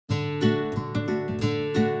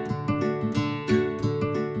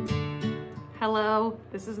Hello,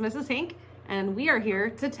 this is Mrs. Hink, and we are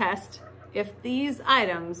here to test if these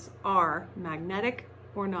items are magnetic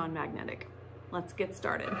or non-magnetic. Let's get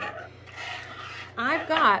started. I've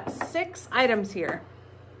got 6 items here.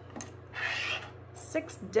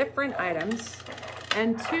 6 different items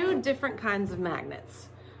and 2 different kinds of magnets.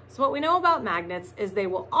 So what we know about magnets is they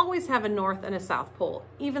will always have a north and a south pole,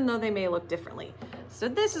 even though they may look differently. So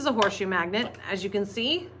this is a horseshoe magnet, as you can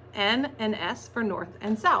see, N and S for north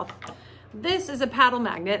and south. This is a paddle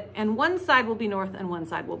magnet, and one side will be north and one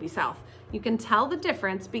side will be south. You can tell the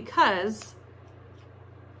difference because,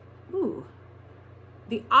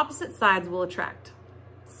 the opposite sides will attract.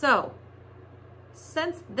 So,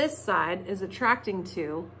 since this side is attracting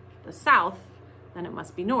to the south, then it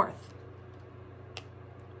must be north.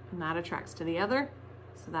 And that attracts to the other,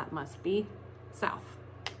 so that must be south.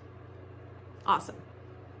 Awesome.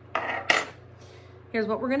 Here's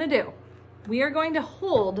what we're gonna do. We are going to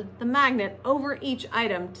hold the magnet over each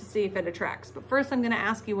item to see if it attracts. But first I'm gonna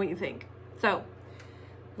ask you what you think. So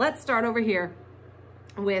let's start over here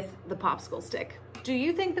with the popsicle stick. Do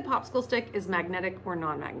you think the popsicle stick is magnetic or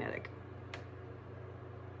non-magnetic?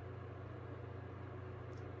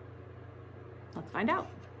 Let's find out.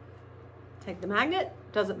 Take the magnet,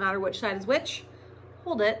 doesn't matter which side is which,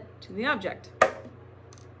 hold it to the object.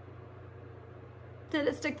 Did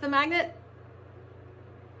it stick to the magnet?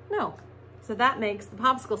 No. So that makes the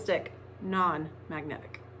popsicle stick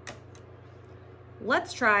non-magnetic.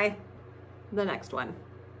 Let's try the next one,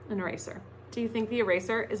 an eraser. Do you think the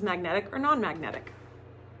eraser is magnetic or non-magnetic?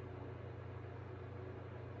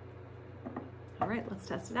 All right, let's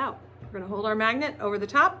test it out. We're gonna hold our magnet over the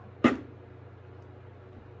top.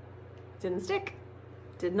 Didn't stick,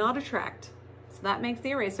 did not attract. So that makes the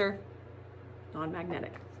eraser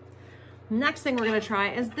non-magnetic. Next thing we're gonna try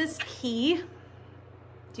is this key.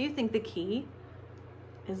 Do you think the key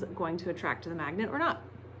is going to attract to the magnet or not?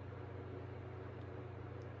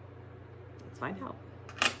 Let's find out.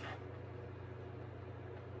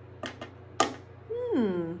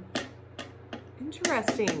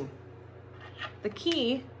 Interesting. The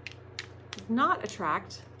key does not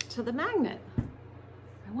attract to the magnet.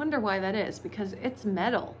 I wonder why that is, because it's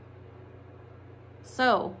metal.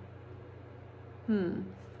 So,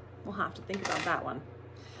 we'll have to think about that one.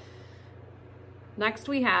 Next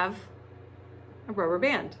we have a rubber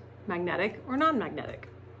band, magnetic or non-magnetic.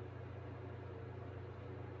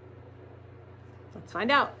 Let's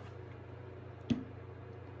find out.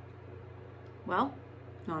 Well,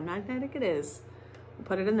 non-magnetic it is. We'll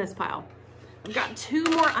put it in this pile. I've got 2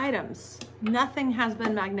 more items. Nothing has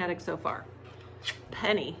been magnetic so far.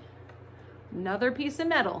 Penny, another piece of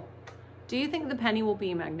metal. Do you think the penny will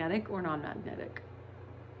be magnetic or non-magnetic?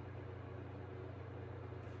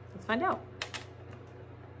 Let's find out.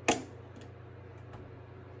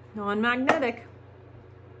 Non-magnetic,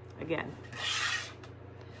 again.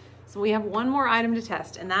 So we have one more item to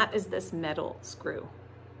test, and that is this metal screw.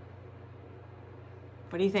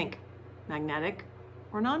 What do you think? Magnetic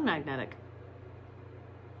or non-magnetic?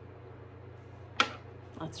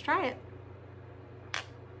 Let's try it.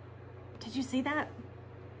 Did you see that?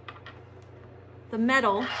 The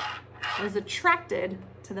metal is attracted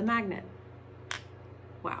to the magnet.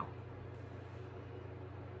 Wow.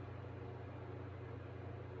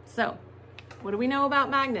 So, what do we know about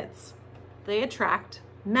magnets? They attract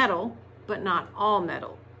metal, but not all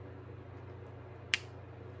metal.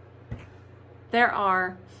 There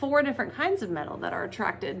are 4 different kinds of metal that are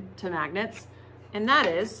attracted to magnets, and that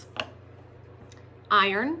is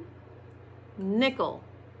iron, nickel,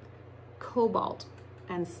 cobalt,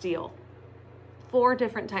 and steel. 4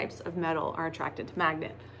 different types of metal are attracted to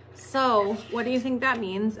magnet. So, what do you think that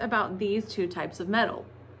means about these 2 types of metal?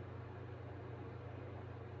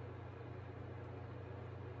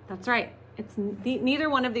 That's right. Neither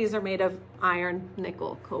one of these are made of iron,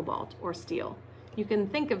 nickel, cobalt, or steel. You can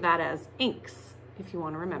think of that as inks if you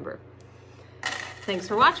want to remember. Thanks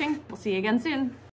for watching. We'll see you again soon.